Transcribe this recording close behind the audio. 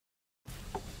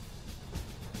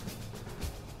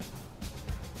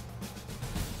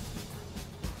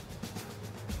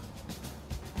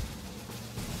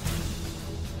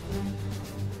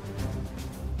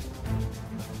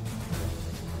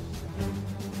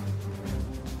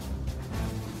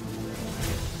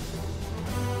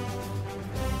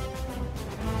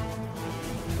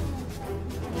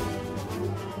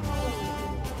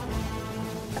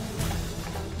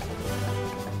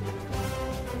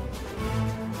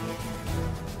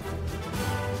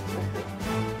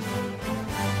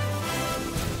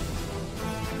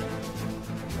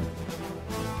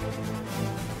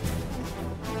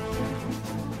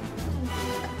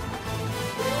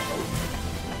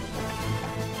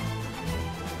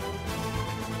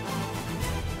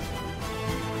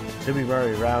Timmy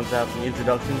Murray rounds out the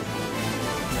introductions,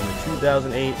 and the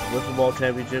 2008 Wiffle Ball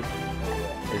Championship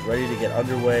is ready to get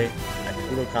underway at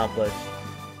Caputo Complex,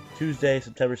 Tuesday,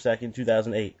 September 2nd,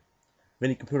 2008.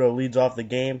 Vinny Caputo leads off the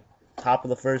game. Top of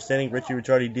the first inning, Richie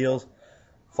Ricciardi deals.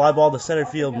 Fly ball to center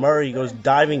field. Murray goes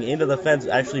diving into the fence,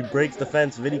 actually breaks the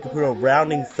fence. Vinny Caputo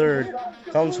rounding third,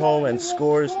 comes home and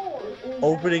scores.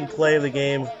 Opening play of the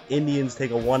game, Indians take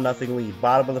a 1-0 lead.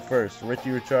 Bottom of the first, Richie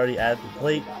Ricciardi at the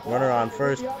plate, runner on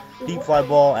first, deep fly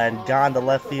ball and gone to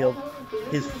left field.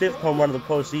 His 5th home run of the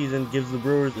postseason gives the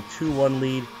Brewers a 2-1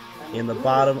 lead in the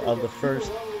bottom of the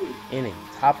first inning.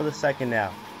 Top of the second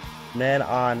now. Man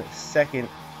on second,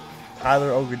 Tyler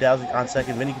Ogrodowski on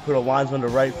second. Vinny Caputo lines one to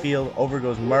right field. Over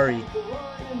goes Murray.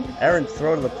 Errant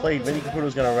throw to the plate. Vinny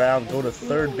Caputo's going to round, go to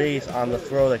third base on the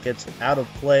throw that gets out of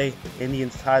play.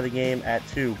 Indians tie the game at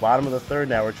 2. Bottom of the third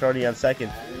now. Ricciardi on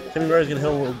second. Timmy Murray's going to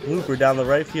hit a little blooper down the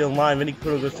right field line. Vinny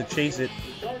Caputo goes to chase it.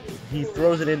 He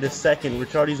throws it into second.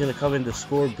 Ricciardi's going to come in to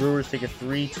score. Brewers take a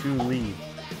 3-2 lead.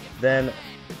 Then,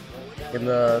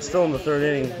 still in the third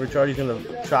inning, Ricciardi's going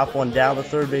to chop one down the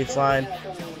third base line.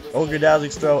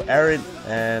 Ogrodowski's throw errant,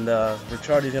 and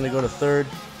Ricciardi's going to go to third.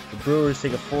 The Brewers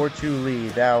take a 4-2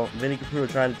 lead. Now, Vinny Caputo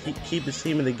trying to keep his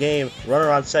team in the game. Runner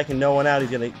on second, no one out.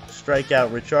 He's going to strike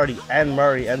out Ricciardi and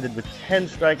Murray, ended with 10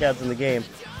 strikeouts in the game.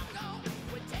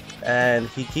 And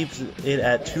he keeps it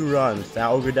at 2 runs.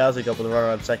 Now, Ogrodowski up with a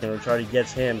runner on second. Ricciardi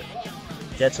gets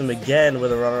him again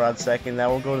with a runner on second.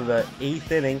 Now we'll go to the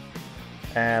 8th inning.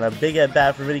 And a big at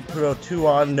bat for Vinny Caputo, 2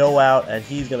 on, no out, and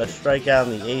he's going to strike out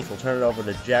in the 8th. We'll turn it over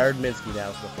to Jared Minsky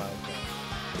now for the final play.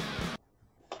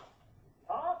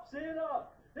 Pops it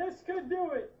up. This could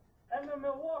do it. And the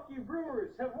Milwaukee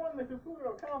Brewers have won the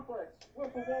Caputo Complex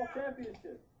Wiffle Ball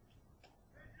Championship.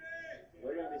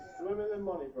 They're going to be swimming in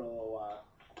money for a little while.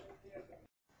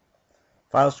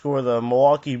 Final score, the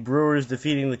Milwaukee Brewers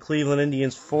defeating the Cleveland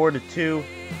Indians 4-2. The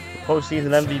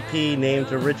postseason MVP named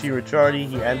to Richie Ricciardi.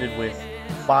 He ended with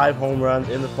 5 home runs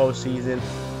in the postseason.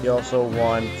 He also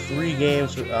won 4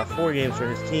 games for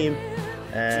his team,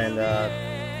 and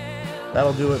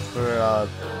that'll do it for the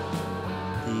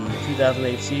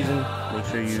 2008 season. Make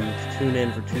sure you tune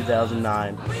in for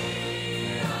 2009.